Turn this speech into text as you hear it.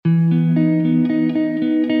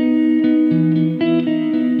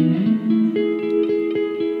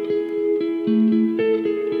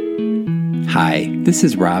This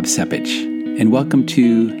is Rob Sepich, and welcome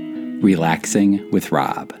to Relaxing with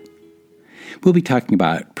Rob. We'll be talking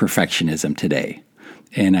about perfectionism today,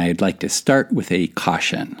 and I'd like to start with a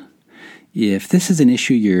caution. If this is an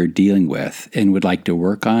issue you're dealing with and would like to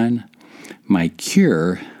work on, my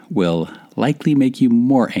cure will likely make you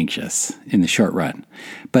more anxious in the short run.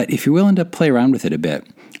 But if you're willing to play around with it a bit,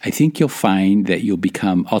 I think you'll find that you'll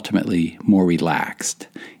become ultimately more relaxed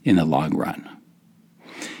in the long run.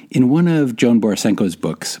 In one of Joan Borisenko's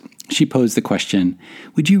books, she posed the question,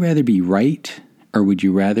 would you rather be right or would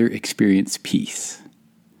you rather experience peace?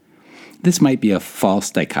 This might be a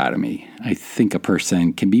false dichotomy. I think a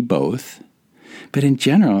person can be both. But in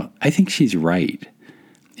general, I think she's right.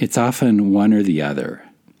 It's often one or the other.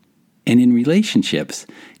 And in relationships,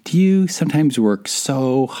 do you sometimes work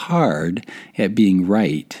so hard at being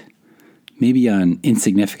right, maybe on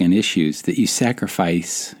insignificant issues, that you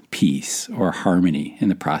sacrifice peace or harmony in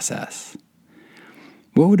the process?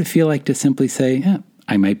 What would it feel like to simply say,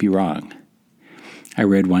 I might be wrong? I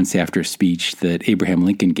read once after a speech that Abraham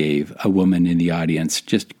Lincoln gave, a woman in the audience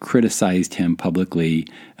just criticized him publicly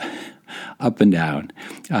up and down.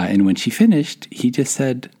 And when she finished, he just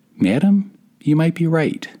said, Madam, you might be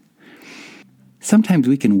right. Sometimes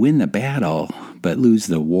we can win the battle, but lose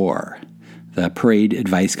the war. The Parade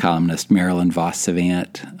advice columnist Marilyn Vos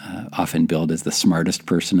Savant, often billed as the smartest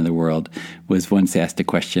person in the world, was once asked a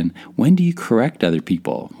question, when do you correct other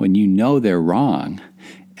people when you know they're wrong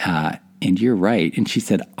and you're right? And she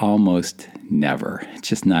said, almost never. It's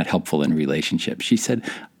just not helpful in relationships. She said,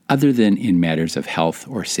 other than in matters of health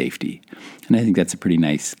or safety. And I think that's a pretty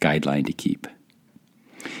nice guideline to keep.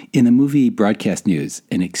 In the movie Broadcast News,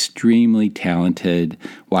 an extremely talented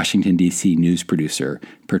Washington, D.C. news producer,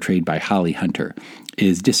 portrayed by Holly Hunter,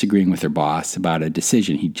 is disagreeing with her boss about a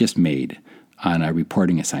decision he just made on a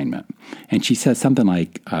reporting assignment. And she says something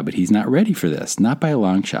like, but he's not ready for this, not by a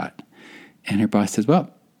long shot. And her boss says,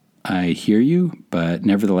 well, I hear you, but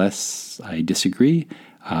nevertheless, I disagree.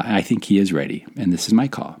 I think he is ready, and this is my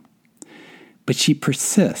call. But she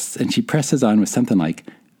persists, and she presses on with something like,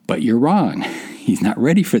 but you're wrong. He's not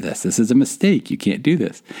ready for this. This is a mistake. You can't do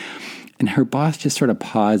this. And her boss just sort of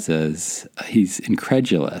pauses. He's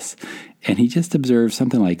incredulous. And he just observes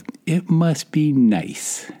something like, it must be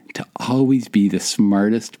nice to always be the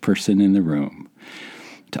smartest person in the room,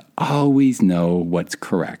 to always know what's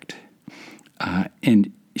correct.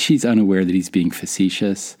 And she's unaware that he's being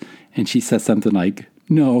facetious. And she says something like,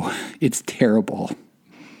 no, it's terrible.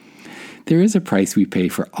 There is a price we pay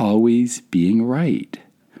for always being right.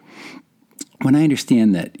 When I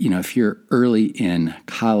understand that, if you're early in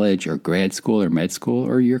college or grad school or med school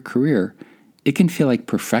or your career, it can feel like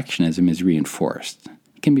perfectionism is reinforced.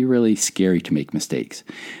 It can be really scary to make mistakes.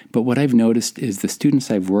 But what I've noticed is the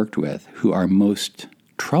students I've worked with who are most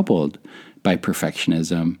troubled by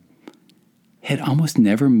perfectionism had almost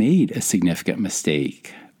never made a significant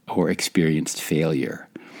mistake or experienced failure.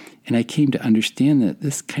 And I came to understand that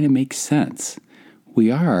this kind of makes sense.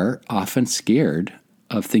 We are often scared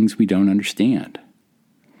of things we don't understand.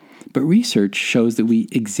 But research shows that we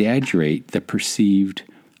exaggerate the perceived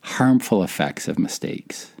harmful effects of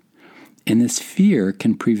mistakes. And this fear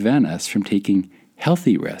can prevent us from taking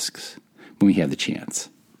healthy risks when we have the chance.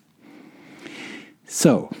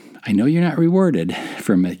 So, I know you're not rewarded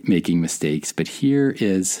for making mistakes, but here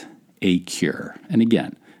is a cure. And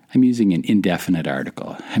again, I'm using an indefinite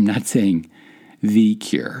article. I'm not saying the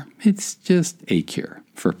cure. It's just a cure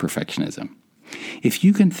for perfectionism. If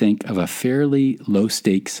you can think of a fairly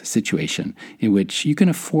low-stakes situation in which you can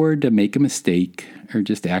afford to make a mistake or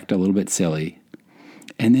just act a little bit silly,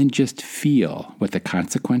 and then just feel what the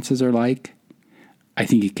consequences are like, I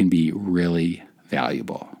think it can be really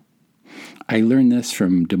valuable. I learned this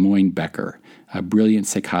from Des Moines Becker, a brilliant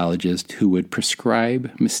psychologist who would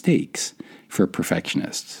prescribe mistakes for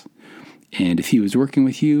perfectionists. And if he was working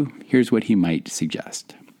with you, here's what he might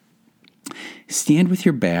suggest. Stand with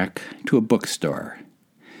your back to a bookstore.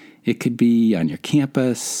 It could be on your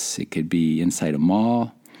campus, it could be inside a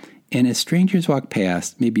mall, and as strangers walk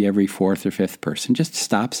past, maybe every fourth or fifth person, just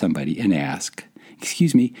stop somebody and ask,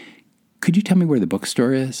 excuse me, could you tell me where the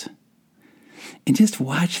bookstore is? And just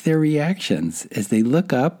watch their reactions as they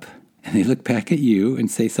look up and they look back at you and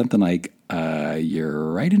say something like,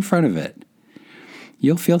 you're right in front of it.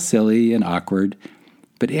 You'll feel silly and awkward,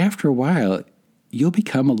 but after a while, you'll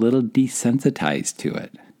become a little desensitized to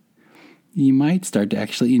it. You might start to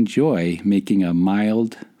actually enjoy making a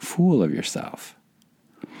mild fool of yourself.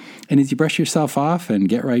 And as you brush yourself off and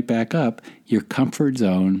get right back up, your comfort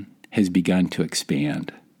zone has begun to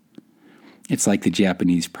expand. It's like the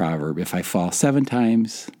Japanese proverb, if I fall 7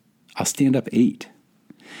 times, I'll stand up 8.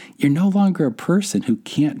 You're no longer a person who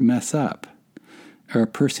can't mess up, or a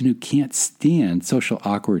person who can't stand social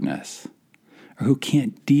awkwardness, or who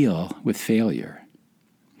can't deal with failure.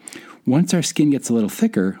 Once our skin gets a little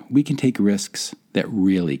thicker, we can take risks that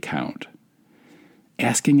really count.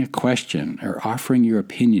 Asking a question or offering your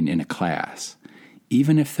opinion in a class,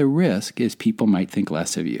 even if the risk is people might think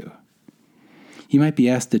less of you. You might be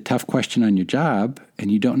asked a tough question on your job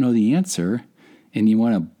and you don't know the answer and you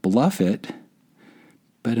want to bluff it,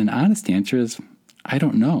 but an honest answer is, I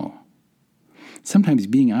don't know. Sometimes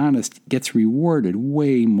being honest gets rewarded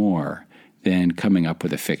way more than coming up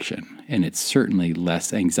with a fiction, and it's certainly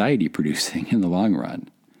less anxiety-producing in the long run.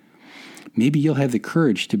 Maybe you'll have the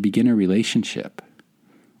courage to begin a relationship,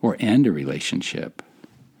 or end a relationship,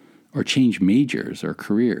 or change majors or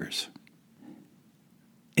careers.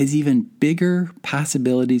 As even bigger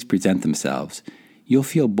possibilities present themselves, you'll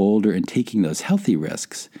feel bolder in taking those healthy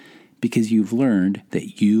risks because you've learned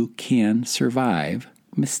that you can survive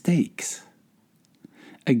mistakes.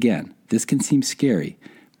 Again, this can seem scary,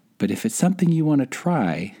 but if it's something you want to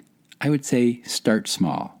try, I would say start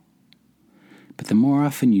small. But the more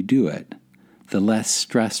often you do it, the less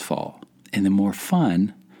stressful and the more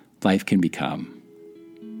fun life can become.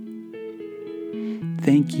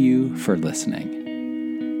 Thank you for listening,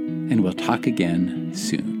 and we'll talk again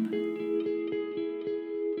soon.